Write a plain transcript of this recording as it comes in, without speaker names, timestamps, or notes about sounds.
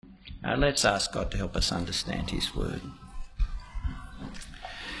Let's ask God to help us understand his word.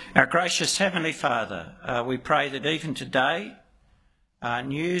 Our gracious Heavenly Father, we pray that even today,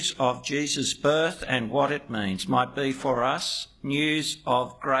 news of Jesus' birth and what it means might be for us news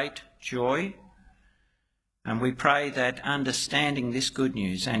of great joy. And we pray that understanding this good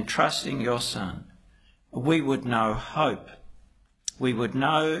news and trusting your Son, we would know hope, we would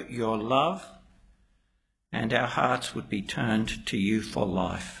know your love, and our hearts would be turned to you for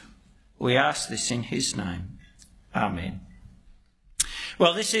life. We ask this in his name. Amen.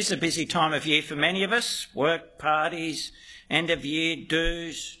 Well, this is a busy time of year for many of us. Work parties, end of year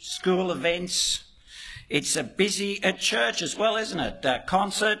dues, school events. It's a busy at church as well, isn't it?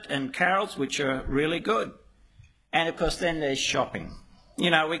 Concert and carols, which are really good. And of course then there's shopping.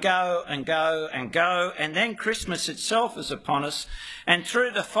 You know, we go and go and go, and then Christmas itself is upon us, and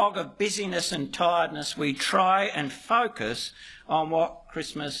through the fog of busyness and tiredness we try and focus on what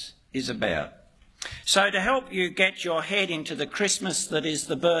Christmas is about. So to help you get your head into the Christmas that is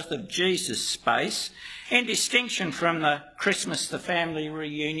the birth of Jesus space, in distinction from the Christmas the family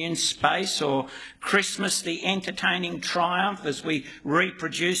reunion space, or Christmas the entertaining triumph as we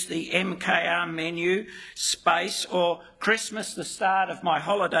reproduce the MKR menu space, or Christmas the start of my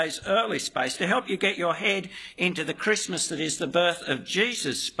holidays early space, to help you get your head into the Christmas that is the birth of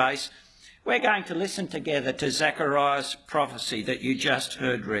Jesus space, we're going to listen together to Zechariah's prophecy that you just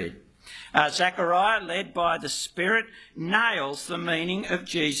heard read. Zechariah, led by the Spirit, nails the meaning of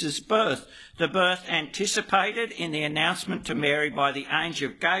Jesus' birth, the birth anticipated in the announcement to Mary by the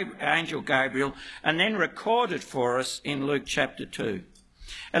angel Gabriel, and then recorded for us in Luke chapter 2.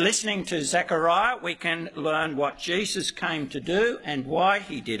 Listening to Zechariah, we can learn what Jesus came to do and why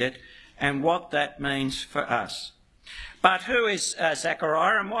he did it, and what that means for us. But who is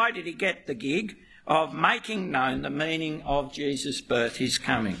Zechariah, and why did he get the gig of making known the meaning of Jesus' birth, his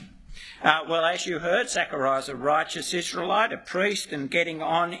coming? Well, as you heard, Zechariah's a righteous Israelite, a priest and getting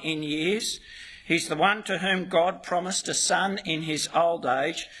on in years. He's the one to whom God promised a son in his old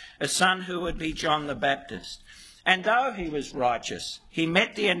age, a son who would be John the Baptist. And though he was righteous, he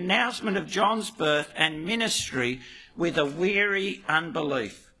met the announcement of John's birth and ministry with a weary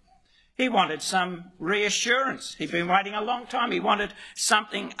unbelief. He wanted some reassurance. He'd been waiting a long time. He wanted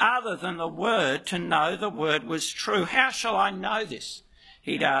something other than the word to know the word was true. How shall I know this?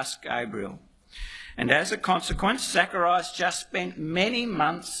 He'd ask Gabriel. And as a consequence, Zacharias just spent many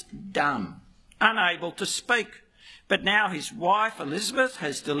months dumb, unable to speak. But now his wife Elizabeth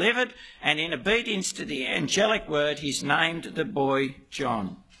has delivered, and in obedience to the angelic word, he's named the boy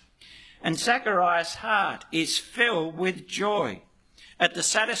John. And Zacharias' heart is filled with joy at the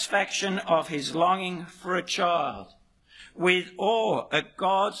satisfaction of his longing for a child, with awe at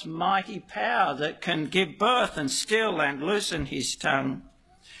God's mighty power that can give birth and still and loosen his tongue,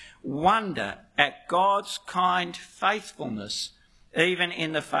 wonder at God's kind faithfulness, even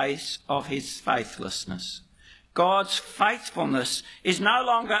in the face of his faithlessness. God's faithfulness is no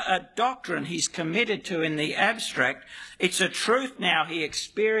longer a doctrine he's committed to in the abstract. It's a truth now he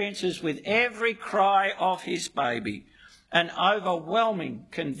experiences with every cry of his baby, an overwhelming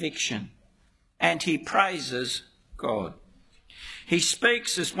conviction, and he praises God. He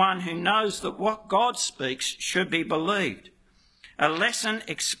speaks as one who knows that what God speaks should be believed, a lesson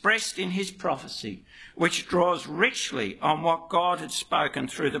expressed in his prophecy, which draws richly on what God had spoken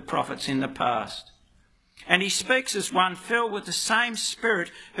through the prophets in the past. And he speaks as one filled with the same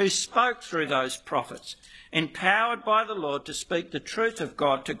Spirit who spoke through those prophets, empowered by the Lord to speak the truth of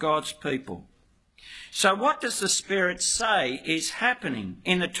God to God's people. So what does the Spirit say is happening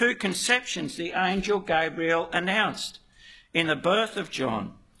in the two conceptions the angel Gabriel announced, in the birth of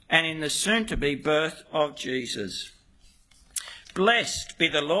John and in the soon-to-be birth of Jesus? Blessed be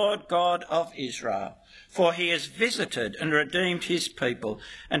the Lord God of Israel, for he has visited and redeemed his people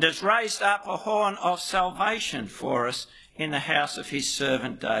and has raised up a horn of salvation for us in the house of his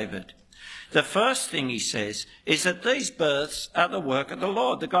servant David. The first thing he says is that these births are the work of the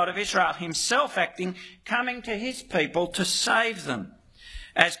Lord, the God of Israel, himself acting, coming to his people to save them.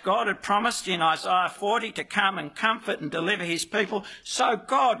 As God had promised in Isaiah 40 to come and comfort and deliver his people, so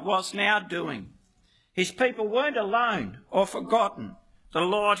God was now doing. His people weren't alone or forgotten. The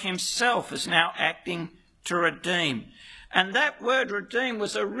Lord himself is now acting to redeem. And that word redeem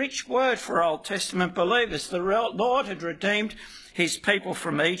was a rich word for Old Testament believers. The Lord had redeemed his people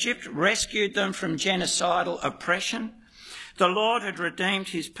from Egypt, rescued them from genocidal oppression. The Lord had redeemed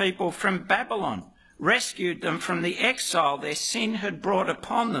his people from Babylon, rescued them from the exile their sin had brought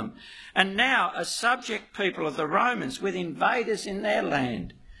upon them. And now, a subject people of the Romans with invaders in their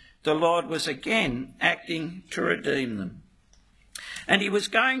land, the Lord was again acting to redeem them. And he was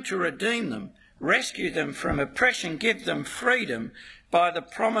going to redeem them, rescue them from oppression, give them freedom by the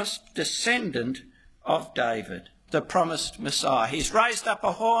promised descendant of David, the promised Messiah. He's raised up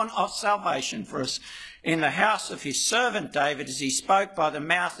a horn of salvation for us in the house of his servant David, as he spoke by the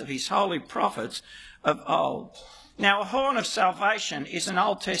mouth of his holy prophets of old. Now, a horn of salvation is an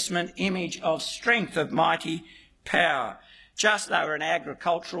Old Testament image of strength, of mighty power. Just they were an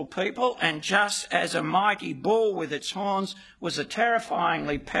agricultural people, and just as a mighty bull with its horns was a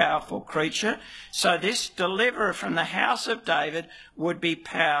terrifyingly powerful creature, so this deliverer from the house of David would be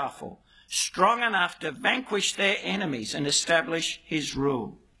powerful, strong enough to vanquish their enemies and establish his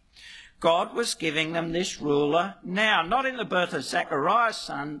rule. God was giving them this ruler now, not in the birth of Zechariah's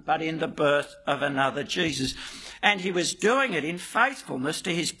son, but in the birth of another Jesus. And he was doing it in faithfulness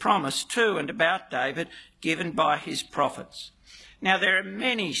to his promise to and about David given by his prophets. Now, there are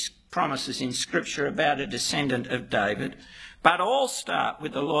many promises in Scripture about a descendant of David, but all start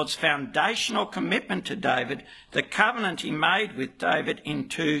with the Lord's foundational commitment to David, the covenant he made with David in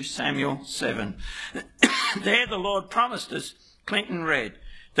 2 Samuel 7. There the Lord promised, as Clinton read,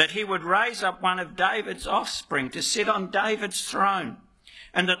 that he would raise up one of David's offspring to sit on David's throne,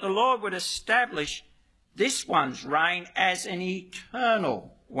 and that the Lord would establish this one's reign as an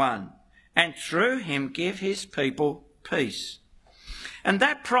eternal one, and through him give his people peace. And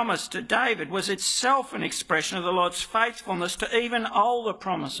that promise to David was itself an expression of the Lord's faithfulness to even older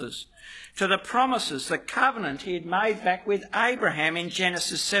promises, to the promises, the covenant he had made back with Abraham in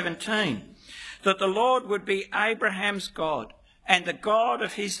Genesis 17, that the Lord would be Abraham's God and the God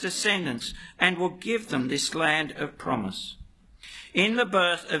of his descendants, and will give them this land of promise. In the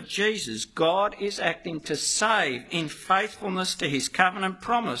birth of Jesus, God is acting to save in faithfulness to his covenant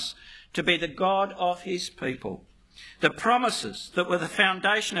promise to be the God of his people. The promises that were the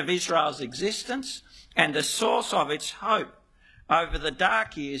foundation of Israel's existence and the source of its hope over the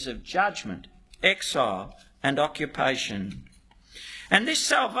dark years of judgment, exile and occupation. And this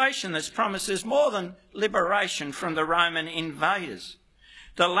salvation that's promised is more than liberation from the Roman invaders.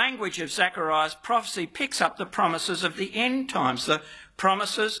 The language of Zechariah's prophecy picks up the promises of the end times, the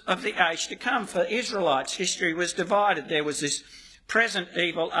promises of the age to come. For Israelites, history was divided. There was this present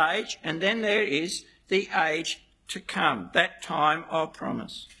evil age, and then there is the age to come, that time of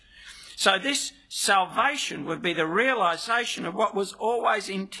promise. So this salvation would be the realisation of what was always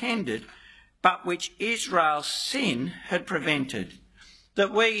intended, but which Israel's sin had prevented.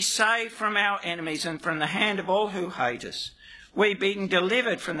 That we, saved from our enemies and from the hand of all who hate us, we being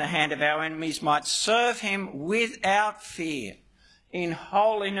delivered from the hand of our enemies, might serve him without fear, in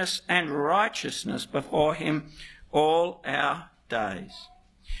holiness and righteousness before him all our days.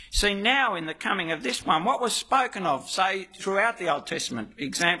 See, now in the coming of this one, what was spoken of, say, throughout the Old Testament,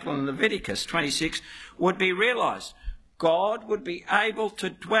 example in Leviticus 26, would be realised. God would be able to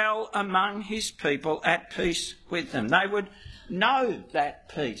dwell among his people at peace with them. They would know that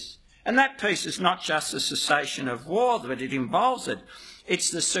peace. And that peace is not just the cessation of war, but it involves it.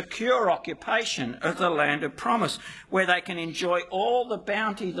 It's the secure occupation of the land of promise, where they can enjoy all the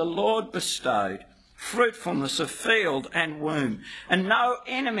bounty the Lord bestowed, fruitfulness of field and womb. And no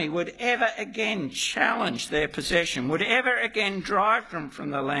enemy would ever again challenge their possession, would ever again drive them from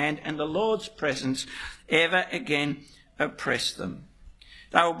the land, and the Lord's presence ever again oppress them.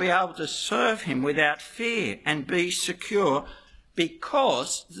 They will be able to serve him without fear and be secure,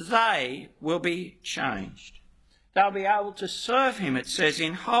 because they will be changed. They'll be able to serve him, it says,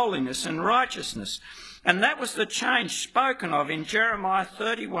 in holiness and righteousness. And that was the change spoken of in Jeremiah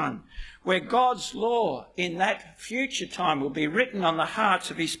 31, where God's law in that future time will be written on the hearts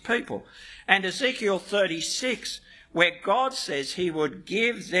of his people. And Ezekiel 36, where God says he would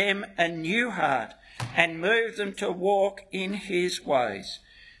give them a new heart and move them to walk in his ways.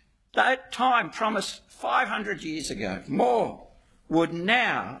 That time promised 500 years ago, more, would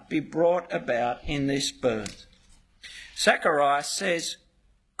now be brought about in this birth. Zechariah says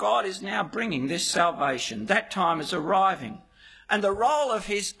God is now bringing this salvation. That time is arriving. And the role of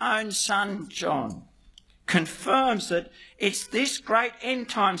his own son, John, confirms that it's this great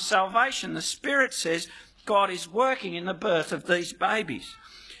end-time salvation. The Spirit says God is working in the birth of these babies.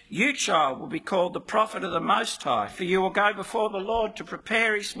 You, child, will be called the prophet of the Most High, for you will go before the Lord to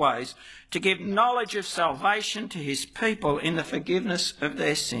prepare his ways, to give knowledge of salvation to his people in the forgiveness of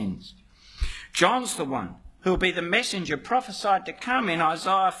their sins. John's the one who will be the messenger prophesied to come in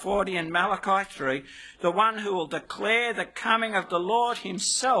Isaiah 40 and Malachi 3, the one who will declare the coming of the Lord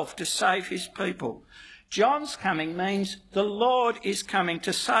himself to save his people. John's coming means the Lord is coming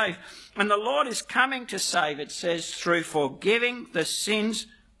to save. And the Lord is coming to save, it says, through forgiving the sins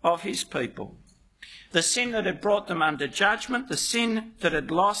of his people. The sin that had brought them under judgment, the sin that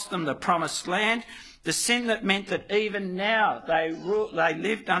had lost them the promised land, the sin that meant that even now they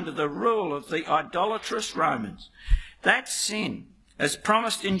lived under the rule of the idolatrous Romans. That sin, as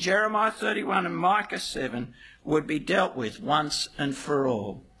promised in Jeremiah 31 and Micah 7, would be dealt with once and for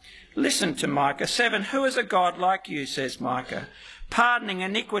all. Listen to Micah 7. Who is a God like you, says Micah, pardoning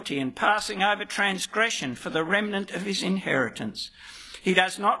iniquity and passing over transgression for the remnant of his inheritance? He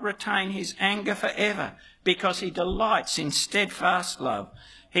does not retain his anger forever, because he delights in steadfast love.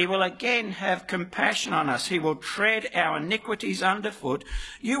 He will again have compassion on us. He will tread our iniquities underfoot.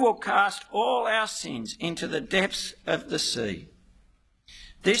 You will cast all our sins into the depths of the sea.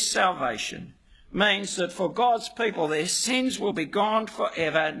 This salvation means that for God's people, their sins will be gone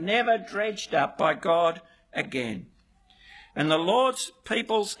forever, never dredged up by God again. And the Lord's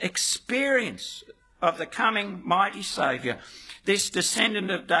people's experience of the coming mighty Saviour, this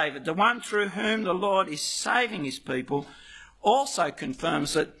descendant of David, the one through whom the Lord is saving his people, also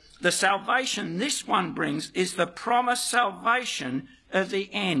confirms that the salvation this one brings is the promised salvation of the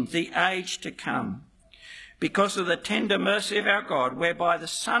end, the age to come. Because of the tender mercy of our God, whereby the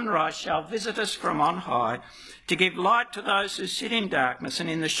sunrise shall visit us from on high, to give light to those who sit in darkness and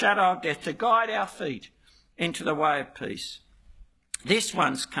in the shadow of death, to guide our feet into the way of peace. This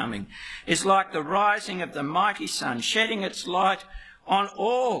one's coming is like the rising of the mighty sun, shedding its light on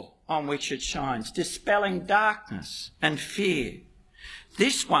all on which it shines, dispelling darkness and fear.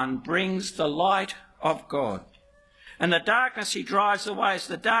 This one brings the light of God. And the darkness he drives away is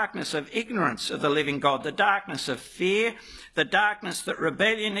the darkness of ignorance of the living God, the darkness of fear, the darkness that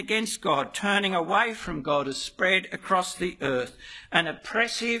rebellion against God, turning away from God, has spread across the earth, an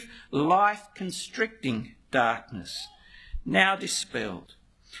oppressive, life-constricting darkness, now dispelled.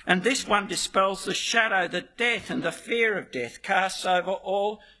 And this one dispels the shadow that death and the fear of death casts over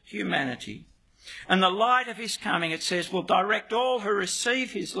all humanity. And the light of his coming, it says, will direct all who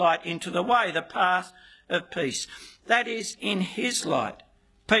receive his light into the way, the path of peace. That is, in his light,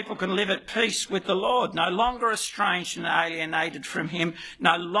 people can live at peace with the Lord, no longer estranged and alienated from him,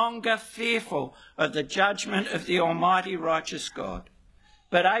 no longer fearful of the judgment of the almighty righteous God,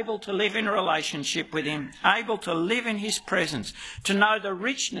 but able to live in a relationship with him, able to live in his presence, to know the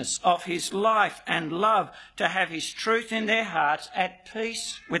richness of his life and love, to have his truth in their hearts, at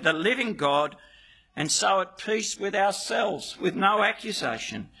peace with the living God, and so at peace with ourselves, with no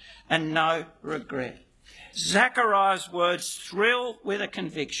accusation and no regret. Zechariah's words thrill with a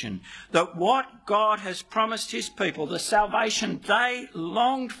conviction that what God has promised his people, the salvation they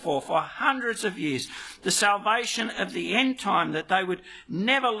longed for hundreds of years, the salvation of the end time that they would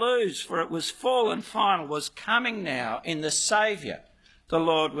never lose, for it was full and final, was coming now in the Saviour the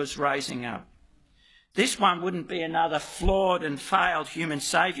Lord was raising up. This one wouldn't be another flawed and failed human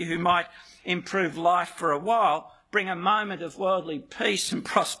saviour who might improve life for a while, bring a moment of worldly peace and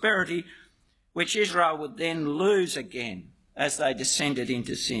prosperity, which Israel would then lose again as they descended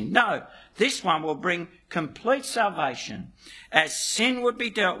into sin. No, this one will bring complete salvation, as sin would be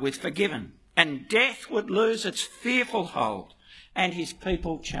dealt with, forgiven, and death would lose its fearful hold, and his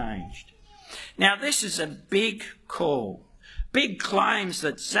people changed. Now, this is a big call, big claims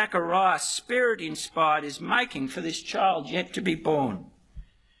that Zechariah, Spirit-inspired, is making for this child yet to be born.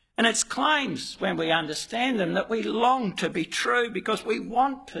 And it's claims, when we understand them, that we long to be true because we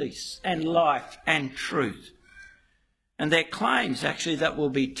want peace and life and truth. And they're claims, actually, that will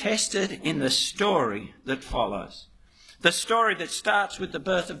be tested in the story that follows. The story that starts with the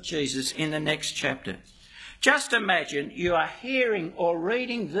birth of Jesus in the next chapter. Just imagine you are hearing or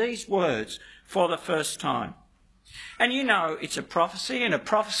reading these words for the first time. And you know it's a prophecy, and a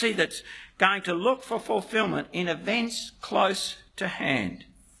prophecy that's going to look for fulfilment in events close to hand.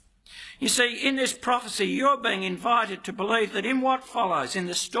 You see, in this prophecy, you're being invited to believe that in what follows, in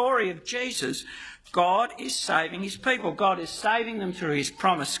the story of Jesus, God is saving his people. God is saving them through his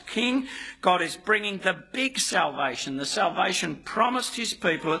promised king. God is bringing the big salvation, the salvation promised his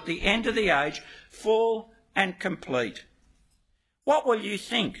people at the end of the age, full and complete. What will you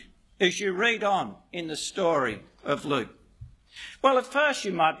think as you read on in the story of Luke? Well, at first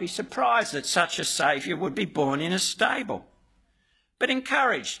you might be surprised that such a saviour would be born in a stable, but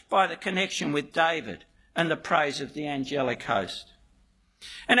encouraged by the connection with David and the praise of the angelic host.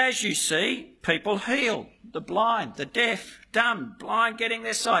 And as you see, people healed, the blind, the deaf, dumb, blind getting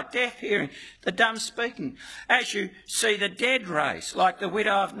their sight, deaf hearing, the dumb speaking. As you see the dead raised, like the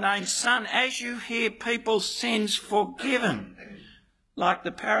widow of Nain's son, as you hear people's sins forgiven, like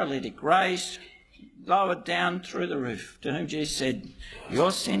the paralytic raised, lowered down through the roof, to whom Jesus said,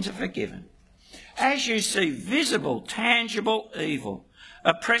 your sins are forgiven. As you see visible, tangible evil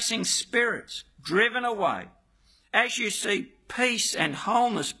oppressing spirits driven away, as you see peace and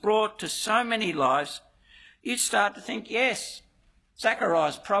wholeness brought to so many lives, you'd start to think, yes,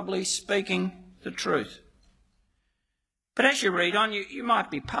 Zachariah's probably speaking the truth. But as you read on, you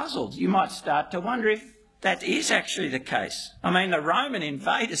might be puzzled. You might start to wonder if that is actually the case. I mean, the Roman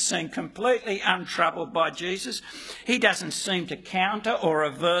invaders seem completely untroubled by Jesus. He doesn't seem to counter or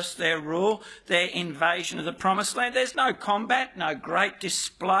reverse their rule, their invasion of the Promised Land. There's no combat, no great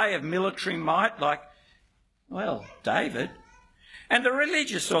display of military might like, well, David. And the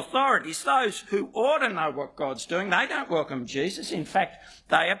religious authorities, those who ought to know what God's doing, they don't welcome Jesus. In fact,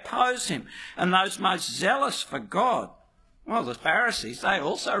 they oppose him. And those most zealous for God, well, the Pharisees, they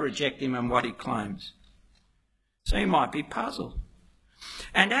also reject him and what he claims. So you might be puzzled.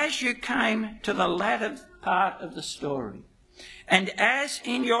 And as you came to the latter part of the story, and as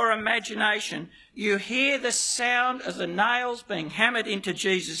in your imagination you hear the sound of the nails being hammered into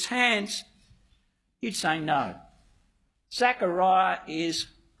Jesus' hands, you'd say, no, Zachariah is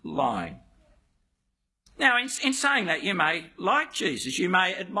lying. Now, in saying that, you may like Jesus, you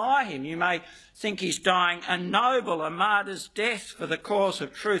may admire him, you may think he's dying a noble, a martyr's death for the cause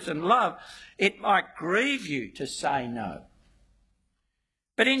of truth and love. It might grieve you to say no.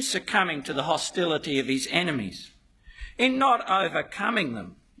 But in succumbing to the hostility of his enemies, in not overcoming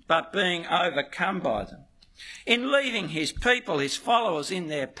them, but being overcome by them, in leaving his people, his followers, in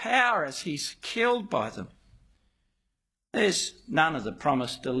their power as he's killed by them, there's none of the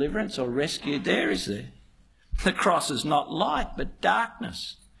promised deliverance or rescue there, is there? The cross is not light, but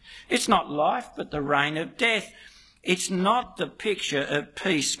darkness. It's not life, but the reign of death. It's not the picture of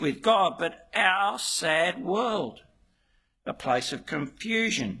peace with God, but our sad world. A place of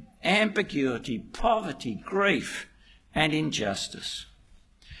confusion, ambiguity, poverty, grief, and injustice.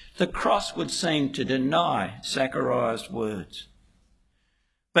 The cross would seem to deny Zachariah's words.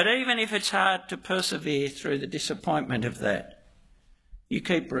 But even if it's hard to persevere through the disappointment of that, you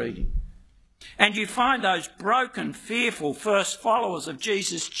keep reading. And you find those broken, fearful first followers of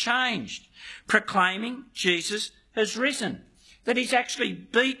Jesus changed, proclaiming Jesus has risen, that he's actually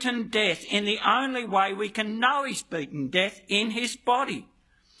beaten death in the only way we can know he's beaten death, in his body.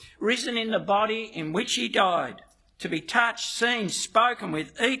 Risen in the body in which he died, to be touched, seen, spoken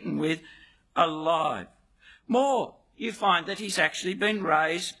with, eaten with, alive. More, you find that he's actually been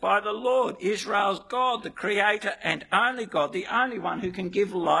raised by the Lord, Israel's God, the Creator and only God, the only one who can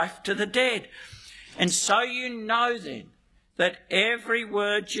give life to the dead. And so you know then that every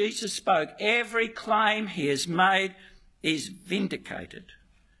word Jesus spoke, every claim he has made is vindicated,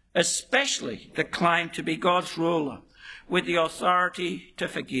 especially the claim to be God's ruler with the authority to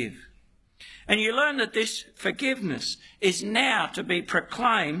forgive. And you learn that this forgiveness is now to be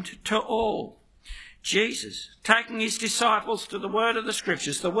proclaimed to all. Jesus, taking his disciples to the word of the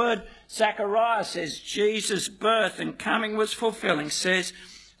Scriptures, the word Zechariah says Jesus' birth and coming was fulfilling, says,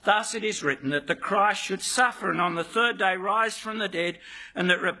 thus it is written that the Christ should suffer and on the third day rise from the dead,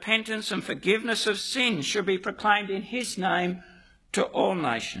 and that repentance and forgiveness of sins should be proclaimed in his name to all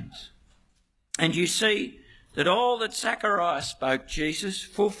nations. And you see that all that Zechariah spoke, Jesus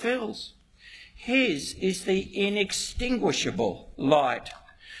fulfills. His is the inextinguishable light,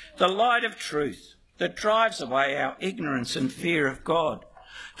 the light of truth that drives away our ignorance and fear of God,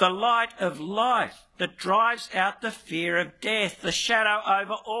 the light of life that drives out the fear of death, the shadow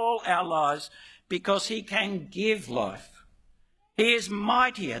over all our lives, because he can give life. He is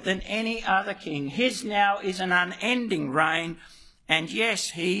mightier than any other king. His now is an unending reign, and yes,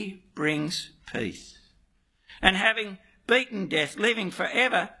 he brings peace. And having beaten death, living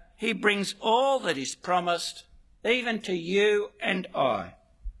forever, he brings all that is promised, even to you and I.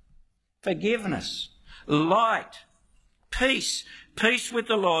 Forgiveness, light, peace, peace with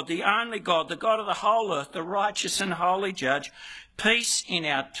the Lord, the only God, the God of the whole earth, the righteous and holy judge, peace in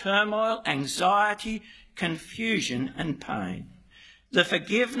our turmoil, anxiety, confusion and pain. The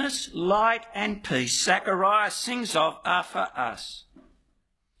forgiveness, light and peace Zechariah sings of are for us.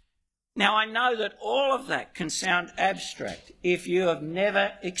 Now I know that all of that can sound abstract if you have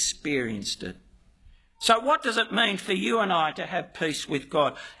never experienced it. So what does it mean for you and I to have peace with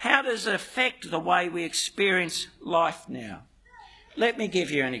God? How does it affect the way we experience life now? Let me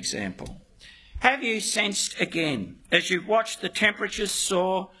give you an example. Have you sensed again, as you've watched the temperatures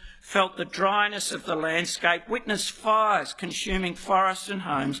soar, felt the dryness of the landscape, witnessed fires consuming forests and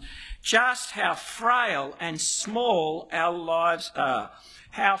homes, just how frail and small our lives are,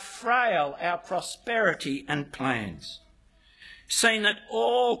 how frail our prosperity and plans? Seen that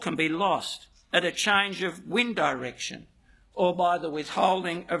all can be lost at a change of wind direction or by the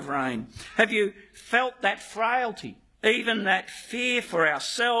withholding of rain? Have you felt that frailty even that fear for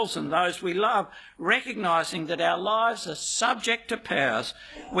ourselves and those we love, recognising that our lives are subject to powers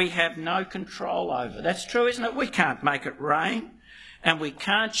we have no control over. That's true, isn't it? We can't make it rain, and we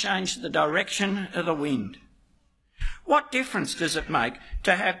can't change the direction of the wind. What difference does it make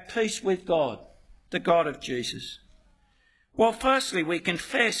to have peace with God, the God of Jesus? Well, firstly, we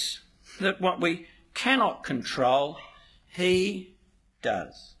confess that what we cannot control, he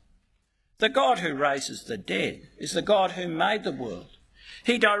does. The God who raises the dead is the God who made the world.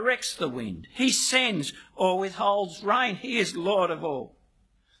 He directs the wind. He sends or withholds rain. He is Lord of all.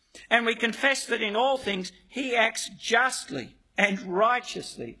 And we confess that in all things he acts justly and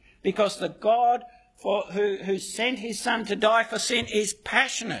righteously, because the God who sent his Son to die for sin is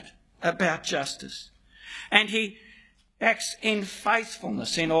passionate about justice. And he acts in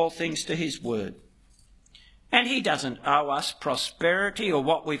faithfulness in all things to his word. And he doesn't owe us prosperity or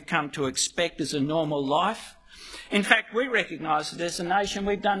what we've come to expect as a normal life. In fact, we recognise that as a nation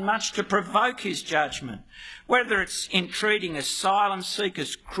we've done much to provoke his judgment, whether it's in treating asylum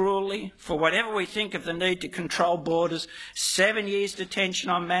seekers cruelly for whatever we think of the need to control borders. 7 years detention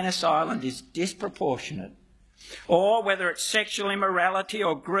on Manus Island is disproportionate. Or whether it's sexual immorality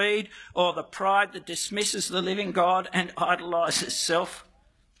or greed or the pride that dismisses the living God and idolises self.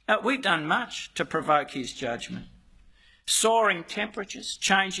 We've done much to provoke his judgment. Soaring temperatures,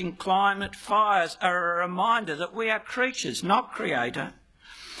 changing climate, fires are a reminder that we are creatures, not creator.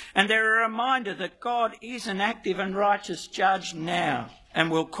 And they're a reminder that God is an active and righteous judge now and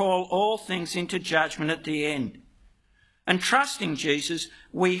will call all things into judgment at the end. And trusting Jesus,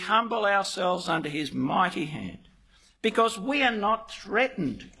 we humble ourselves under his mighty hand, because we are not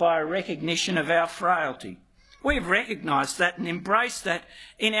threatened by a recognition of our frailty. We've recognised that and embraced that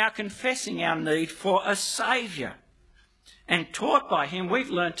in our confessing our need for a saviour. And taught by him, we've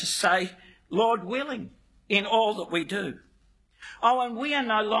learned to say, Lord willing, in all that we do. Oh, and we are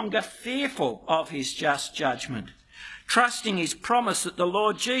no longer fearful of his just judgment, trusting his promise that the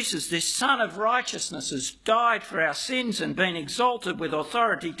Lord Jesus, this Son of righteousness, has died for our sins and been exalted with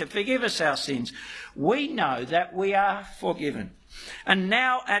authority to forgive us our sins. We know that we are forgiven and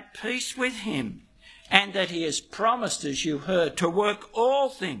now at peace with him, and that he has promised, as you heard, to work all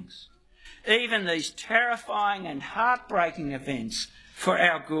things, even these terrifying and heartbreaking events, for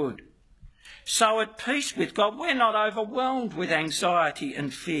our good. So at peace with God, we're not overwhelmed with anxiety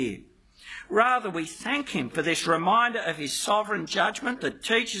and fear. Rather, we thank him for this reminder of his sovereign judgment that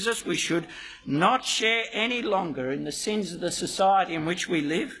teaches us we should not share any longer in the sins of the society in which we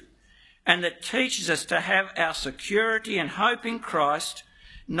live, and that teaches us to have our security and hope in Christ,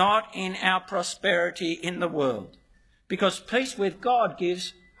 not in our prosperity in the world, because peace with God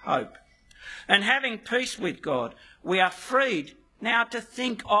gives hope. And having peace with God, we are freed now to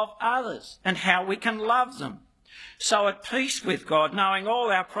think of others and how we can love them. So at peace with God, knowing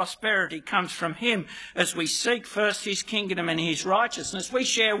all our prosperity comes from him, as we seek first his kingdom and his righteousness, we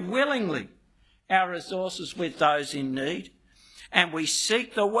share willingly our resources with those in need, and we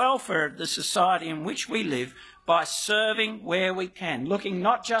seek the welfare of the society in which we live by serving where we can, looking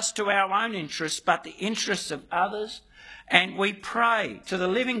not just to our own interests but the interests of others. And we pray to the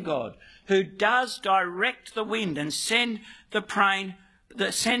living God, who does direct the wind and send the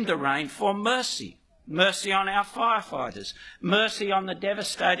rain for mercy. Mercy on our firefighters, mercy on the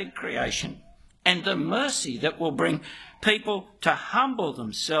devastated creation, and the mercy that will bring people to humble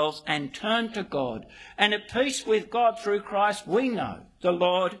themselves and turn to God. And at peace with God through Christ, we know the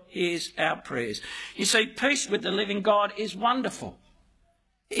Lord hears our prayers. You see, peace with the living God is wonderful.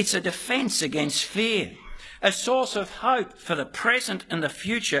 It's a defence against fear, a source of hope for the present and the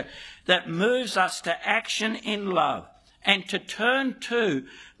future that moves us to action in love and to turn to,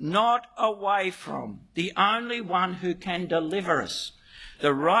 not away from, the only one who can deliver us,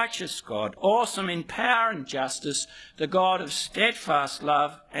 the righteous God, awesome in power and justice, the God of steadfast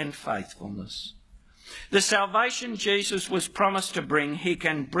love and faithfulness. The salvation Jesus was promised to bring, he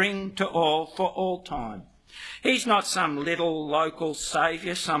can bring to all for all time. He's not some little local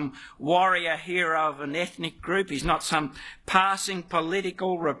saviour, some warrior hero of an ethnic group. He's not some passing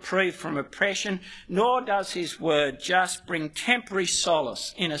political reprieve from oppression, nor does his word just bring temporary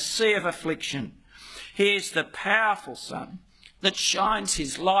solace in a sea of affliction. He is the powerful sun that shines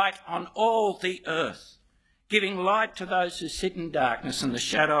his light on all the earth, giving light to those who sit in darkness and the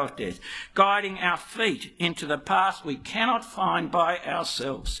shadow of death, guiding our feet into the path we cannot find by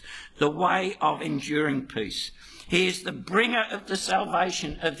ourselves, the way of enduring peace. He is the bringer of the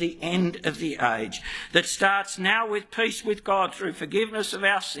salvation of the end of the age, that starts now with peace with God through forgiveness of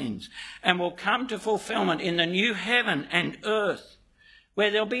our sins, and will come to fulfilment in the new heaven and earth, where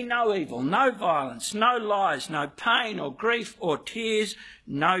there'll be no evil, no violence, no lies, no pain or grief or tears,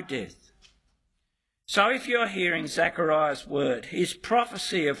 no death. So if you're hearing Zechariah's word, his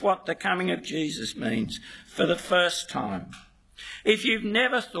prophecy of what the coming of Jesus means for the first time, if you've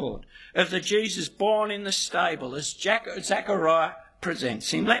never thought of the Jesus born in the stable as Zechariah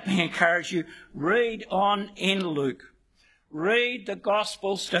presents him, let me encourage you, read on in Luke. Read the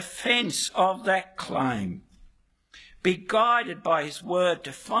Gospel's defence of that claim. Be guided by his word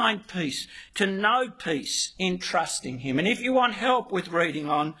to find peace, to know peace in trusting him. And if you want help with reading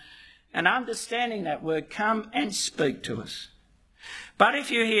on and understanding that word, come and speak to us. But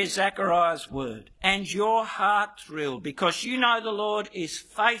if you hear Zechariah's word and your heart thrilled because you know the Lord is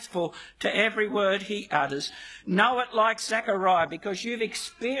faithful to every word he utters, know it like Zechariah because you've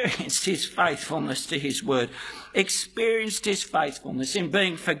experienced his faithfulness to his word, experienced his faithfulness in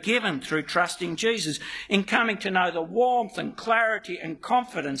being forgiven through trusting Jesus, in coming to know the warmth and clarity and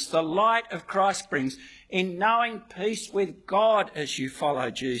confidence the light of Christ brings, in knowing peace with God as you follow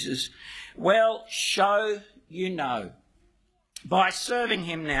Jesus. Well, show you know. By serving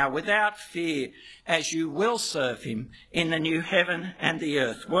him now without fear, as you will serve him in the new heaven and the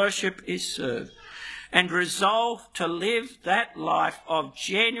earth. Worship is served. And resolve to live that life of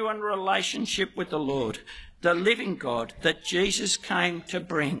genuine relationship with the Lord, the living God that Jesus came to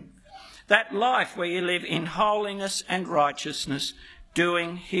bring. That life where you live in holiness and righteousness,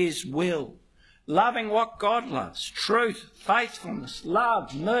 doing his will. Loving what God loves, truth, faithfulness,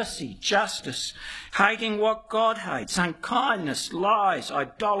 love, mercy, justice, hating what God hates, unkindness, lies,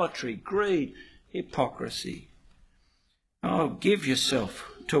 idolatry, greed, hypocrisy. Oh, give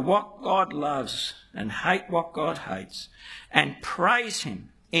yourself to what God loves and hate what God hates, and praise him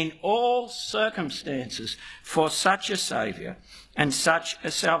in all circumstances for such a Saviour and such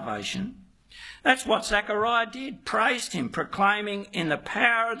a salvation. That's what Zechariah did, praised him, proclaiming in the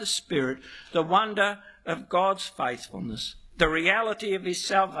power of the Spirit the wonder of God's faithfulness, the reality of his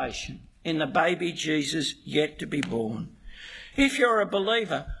salvation in the baby Jesus yet to be born. If you're a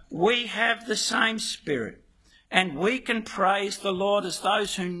believer, we have the same Spirit, and we can praise the Lord as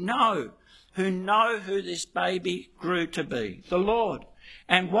those who know who this baby grew to be, the Lord,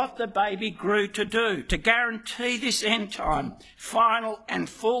 and what the baby grew to do, to guarantee this end time, final and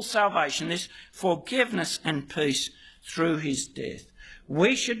full salvation, this forgiveness and peace through his death.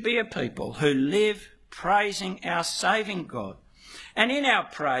 We should be a people who live praising our saving God, and in our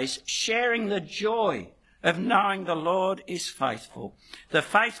praise sharing the joy of knowing the Lord is faithful, the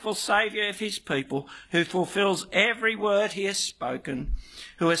faithful Saviour of his people, who fulfills every word he has spoken,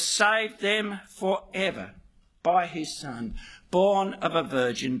 who has saved them forever by his Son, born of a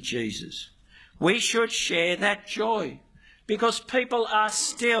virgin, Jesus. We should share that joy because people are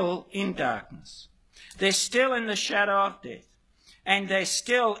still in darkness. They're still in the shadow of death, and they're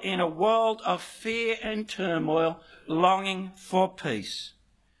still in a world of fear and turmoil, longing for peace.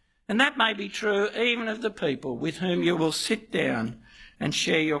 And that may be true even of the people with whom you will sit down and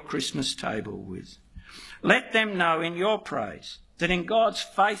share your Christmas table with. Let them know in your praise that in God's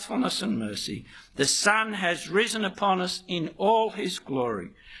faithfulness and mercy, the Son has risen upon us in all his glory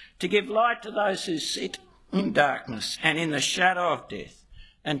to give light to those who sit in darkness and in the shadow of death,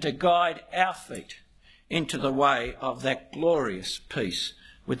 and to guide our feet into the way of that glorious peace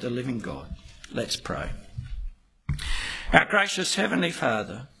with the living God. Let's pray. Our gracious Heavenly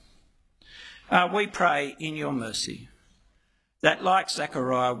Father, we pray in your mercy that, like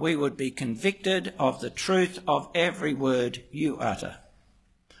Zechariah, we would be convicted of the truth of every word you utter.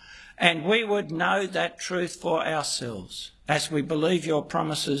 And we would know that truth for ourselves as we believe your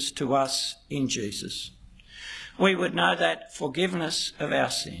promises to us in Jesus. We would know that forgiveness of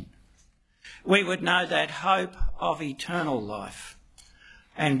our sin. We would know that hope of eternal life.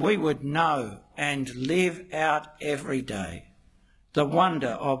 And we would know and live out every day the wonder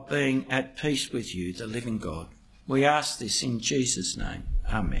of being at peace with you, the living God. We ask this in Jesus' name.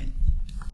 Amen.